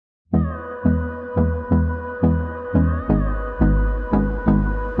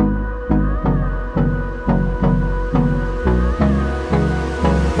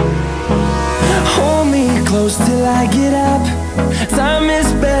close till I get up. Time is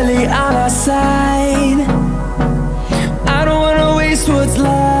barely on our side. I don't wanna waste what's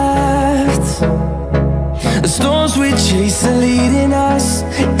left. The storms we chase are leading us,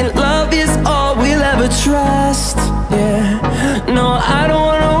 and love is all we'll ever trust. Yeah, no, I don't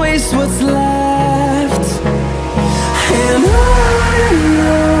wanna waste what's left. And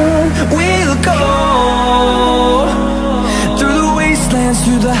on we'll go, through the wastelands,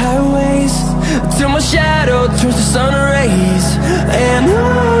 through the highways, till my shadow turns to sun rays. And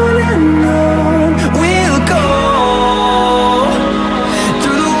on we'll go,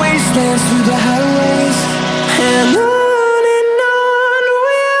 through the wastelands, through the highways, and on we'll go.